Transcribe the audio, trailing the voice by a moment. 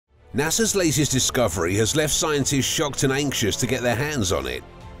NASA's latest discovery has left scientists shocked and anxious to get their hands on it.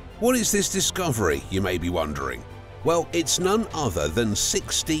 What is this discovery, you may be wondering? Well, it's none other than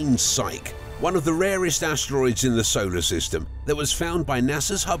 16 Psyche, one of the rarest asteroids in the solar system that was found by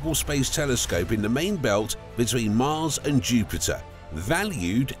NASA's Hubble Space Telescope in the main belt between Mars and Jupiter,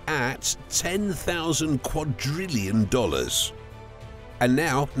 valued at $10,000 quadrillion. And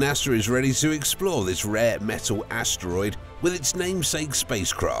now NASA is ready to explore this rare metal asteroid with its namesake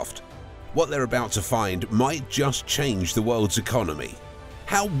spacecraft. What they're about to find might just change the world's economy.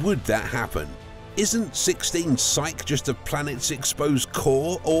 How would that happen? Isn't 16 Psyche just a planet's exposed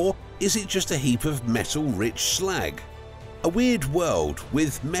core, or is it just a heap of metal-rich slag? A weird world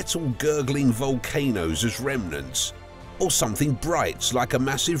with metal-gurgling volcanoes as remnants? Or something bright like a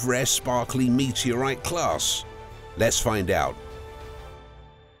massive rare sparkly meteorite class? Let's find out.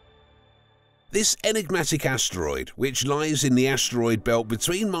 This enigmatic asteroid, which lies in the asteroid belt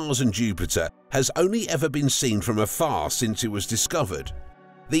between Mars and Jupiter, has only ever been seen from afar since it was discovered.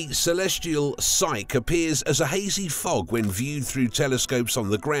 The celestial Psyche appears as a hazy fog when viewed through telescopes on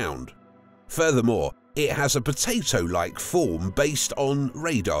the ground. Furthermore, it has a potato-like form based on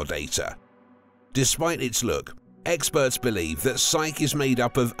radar data. Despite its look, experts believe that Psyche is made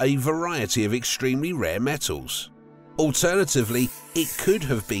up of a variety of extremely rare metals. Alternatively, it could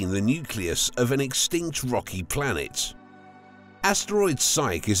have been the nucleus of an extinct rocky planet. Asteroid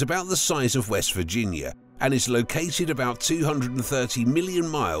Psyche is about the size of West Virginia and is located about 230 million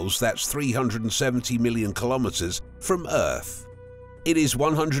miles, that's 370 million kilometers, from Earth. It is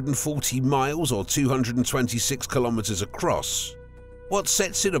 140 miles or 226 kilometers across. What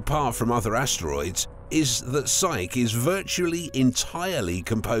sets it apart from other asteroids is that Psyche is virtually entirely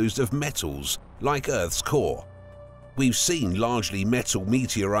composed of metals, like Earth's core. We've seen largely metal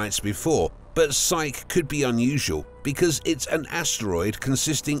meteorites before, but Psyche could be unusual because it's an asteroid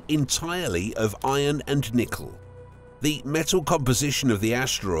consisting entirely of iron and nickel. The metal composition of the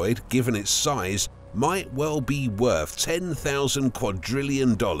asteroid, given its size, might well be worth $10,000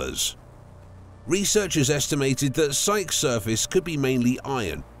 quadrillion. Researchers estimated that Psyche's surface could be mainly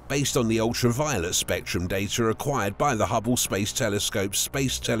iron, based on the ultraviolet spectrum data acquired by the Hubble Space Telescope's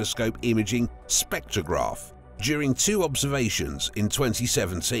Space Telescope Imaging Spectrograph during 2 observations in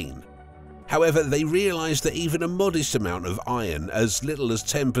 2017. However, they realized that even a modest amount of iron, as little as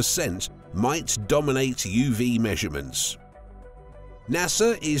 10%, might dominate UV measurements.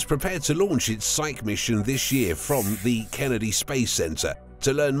 NASA is prepared to launch its Psyche mission this year from the Kennedy Space Center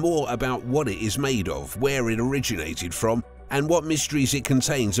to learn more about what it is made of, where it originated from, and what mysteries it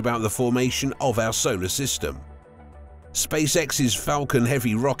contains about the formation of our solar system. SpaceX's Falcon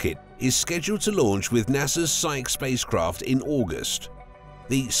Heavy rocket is scheduled to launch with NASA's Psyche spacecraft in August.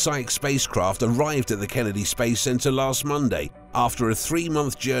 The Psyche spacecraft arrived at the Kennedy Space Center last Monday after a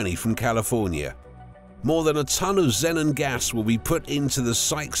 3-month journey from California. More than a ton of xenon gas will be put into the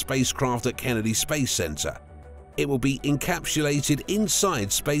Psyche spacecraft at Kennedy Space Center. It will be encapsulated inside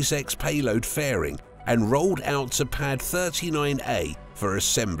SpaceX payload fairing and rolled out to Pad 39A for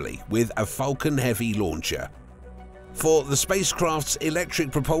assembly with a Falcon Heavy launcher. For the spacecraft's electric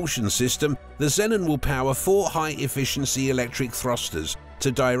propulsion system, the xenon will power 4 high-efficiency electric thrusters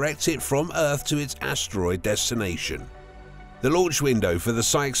to direct it from Earth to its asteroid destination. The launch window for the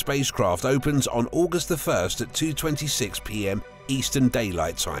Psyche spacecraft opens on August the 1st at 2:26 p.m. Eastern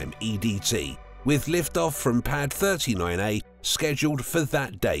Daylight Time (EDT), with liftoff from Pad 39A scheduled for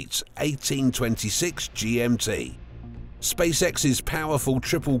that date, 18:26 GMT. SpaceX's powerful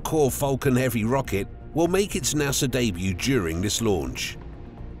triple-core Falcon Heavy rocket will make its NASA debut during this launch.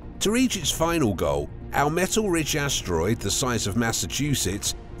 To reach its final goal, our metal-rich asteroid the size of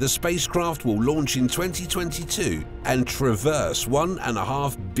Massachusetts, the spacecraft will launch in 2022 and traverse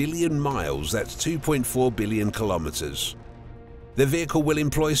 1.5 billion miles, that's 2.4 billion kilometers. The vehicle will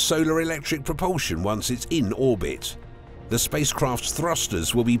employ solar electric propulsion once it's in orbit. The spacecraft's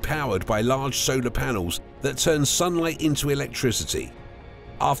thrusters will be powered by large solar panels that turn sunlight into electricity.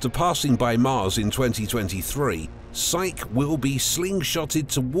 After passing by Mars in 2023, Psyche will be slingshotted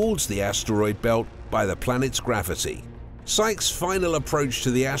towards the asteroid belt by the planet's gravity. Psyche's final approach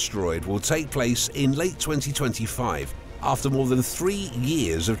to the asteroid will take place in late 2025, after more than 3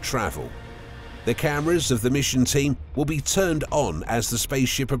 years of travel. The cameras of the mission team will be turned on as the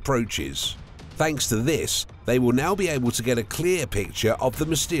spaceship approaches. Thanks to this, they will now be able to get a clear picture of the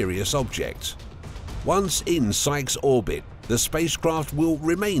mysterious object. Once in Psyche's orbit, the spacecraft will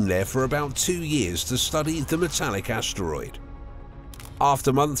remain there for about 2 years to study the metallic asteroid.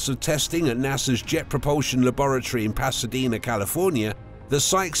 After months of testing at NASA's Jet Propulsion Laboratory in Pasadena, California, the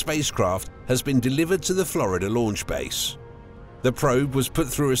Psyche spacecraft has been delivered to the Florida launch base. The probe was put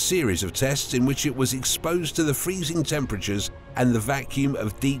through a series of tests in which it was exposed to the freezing temperatures and the vacuum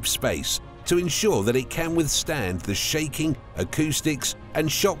of deep space to ensure that it can withstand the shaking, acoustics,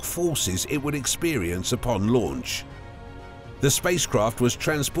 and shock forces it would experience upon launch. The spacecraft was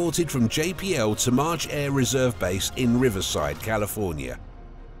transported from JPL to March Air Reserve Base in Riverside, California.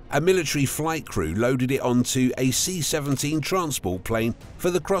 A military flight crew loaded it onto a C-17 transport plane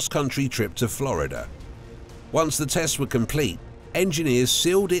for the cross-country trip to Florida. Once the tests were complete, engineers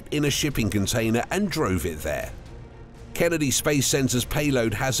sealed it in a shipping container and drove it there. Kennedy Space Center's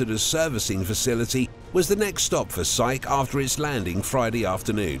Payload Hazardous Servicing Facility was the next stop for Psyche after its landing Friday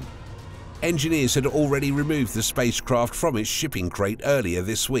afternoon. Engineers had already removed the spacecraft from its shipping crate earlier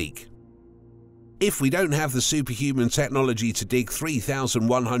this week. If we don't have the superhuman technology to dig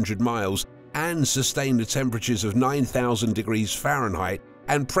 3,100 miles and sustain the temperatures of 9,000 degrees Fahrenheit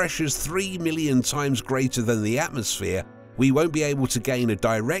and pressures 3 million times greater than the atmosphere, we won't be able to gain a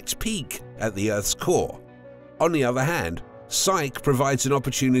direct peek at the Earth's core. On the other hand, Psyche provides an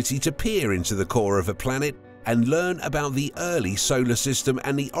opportunity to peer into the core of a planet and learn about the early solar system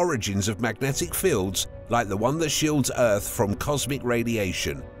and the origins of magnetic fields like the one that shields Earth from cosmic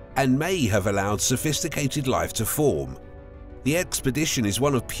radiation and may have allowed sophisticated life to form. The expedition is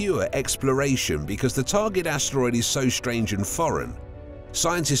one of pure exploration because the target asteroid is so strange and foreign.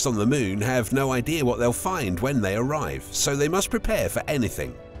 Scientists on the Moon have no idea what they'll find when they arrive, so they must prepare for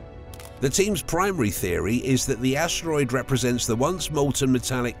anything. The team's primary theory is that the asteroid represents the once molten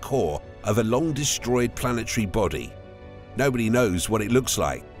metallic core of a long-destroyed planetary body. Nobody knows what it looks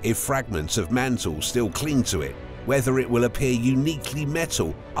like, if fragments of mantle still cling to it, whether it will appear uniquely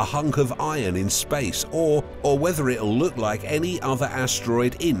metal, a hunk of iron in space, or whether it'll look like any other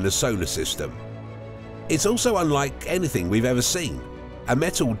asteroid in the solar system. It's also unlike anything we've ever seen. A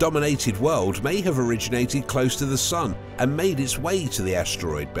metal-dominated world may have originated close to the Sun and made its way to the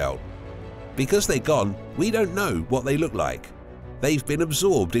asteroid belt. Because they're gone, we don't know what they look like. They've been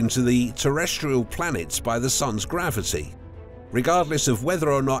absorbed into the terrestrial planets by the Sun's gravity. Regardless of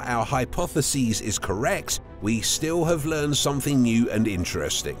whether or not our hypothesis is correct, we still have learned something new and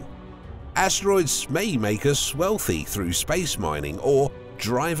interesting. Asteroids may make us wealthy through space mining or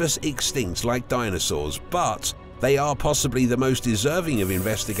drive us extinct like dinosaurs, but they are possibly the most deserving of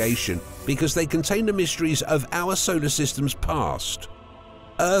investigation because they contain the mysteries of our solar system's past.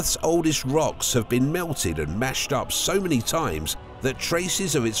 Earth's oldest rocks have been melted and mashed up so many times that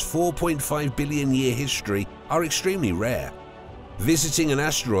traces of its 4.5 billion year history are extremely rare. Visiting an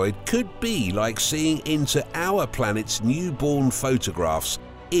asteroid could be like seeing into our planet's newborn photographs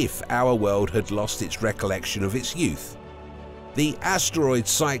if our world had lost its recollection of its youth. The asteroid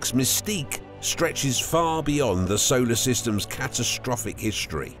Psyche's mystique stretches far beyond the solar system's catastrophic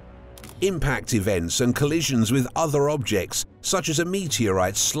history. Impact events and collisions with other objects, such as a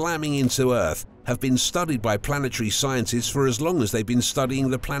meteorite slamming into Earth, have been studied by planetary scientists for as long as they've been studying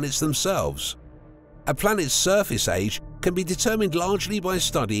the planets themselves. A planet's surface age can be determined largely by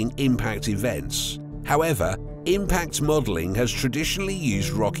studying impact events. However, impact modeling has traditionally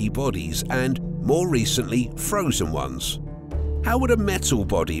used rocky bodies and, more recently, frozen ones. How would a metal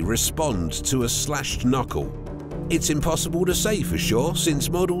body respond to a slashed knuckle? It's impossible to say for sure, since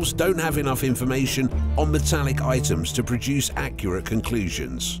models don't have enough information on metallic items to produce accurate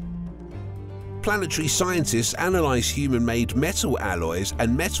conclusions. Planetary scientists analyze human-made metal alloys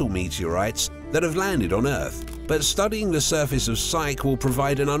and metal meteorites that have landed on Earth, but studying the surface of Psyche will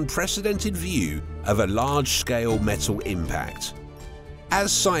provide an unprecedented view of a large-scale metal impact.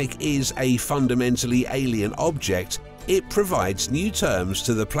 As Psyche is a fundamentally alien object, it provides new terms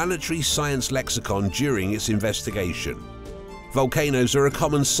to the planetary science lexicon during its investigation. Volcanoes are a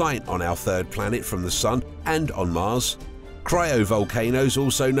common sight on our third planet from the Sun and on Mars. Cryovolcanoes,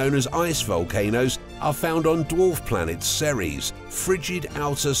 also known as ice volcanoes, are found on dwarf planets Ceres, frigid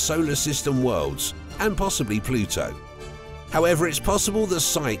outer solar system worlds, and possibly Pluto. However, it's possible that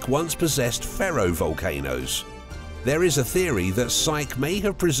Psyche once possessed ferrovolcanoes. There is a theory that Psyche may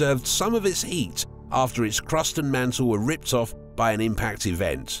have preserved some of its heat after its crust and mantle were ripped off by an impact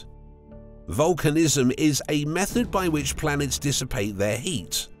event. Volcanism is a method by which planets dissipate their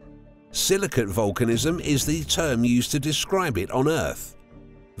heat. Silicate volcanism is the term used to describe it on Earth.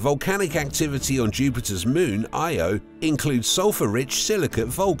 Volcanic activity on Jupiter's moon, Io, includes sulfur-rich silicate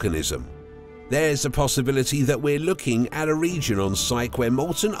volcanism. There's a possibility that we're looking at a region on Psyche where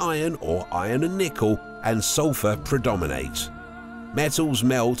molten iron or iron and nickel and sulfur predominate. Metals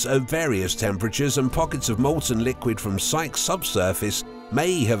melt at various temperatures and pockets of molten liquid from Psyche's subsurface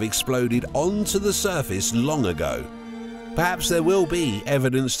may have exploded onto the surface long ago. Perhaps there will be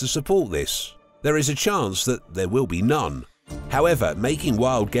evidence to support this. There is a chance that there will be none. However, making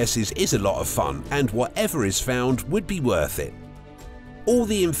wild guesses is a lot of fun, and whatever is found would be worth it. All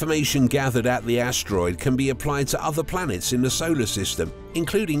the information gathered at the asteroid can be applied to other planets in the solar system,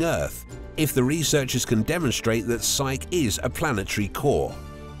 including Earth, if the researchers can demonstrate that Psyche is a planetary core.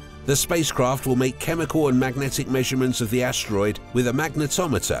 The spacecraft will make chemical and magnetic measurements of the asteroid with a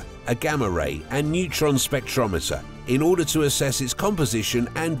magnetometer, a gamma ray, and neutron spectrometer in order to assess its composition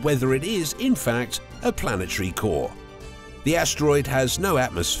and whether it is, in fact, a planetary core. The asteroid has no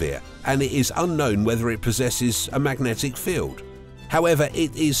atmosphere, and it is unknown whether it possesses a magnetic field. However,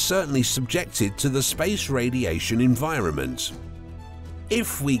 it is certainly subjected to the space radiation environment.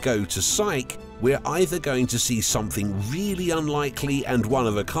 If we go to Psyche, we're either going to see something really unlikely and one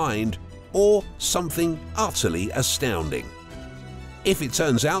of a kind, or something utterly astounding. If it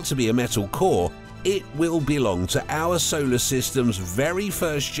turns out to be a metal core, it will belong to our solar system's very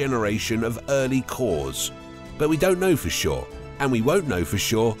first generation of early cores. But we don't know for sure, and we won't know for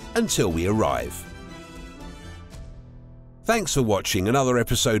sure until we arrive. Thanks for watching another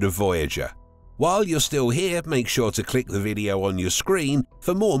episode of Voyager. While you're still here, make sure to click the video on your screen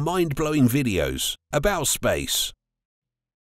for more mind-blowing videos about space.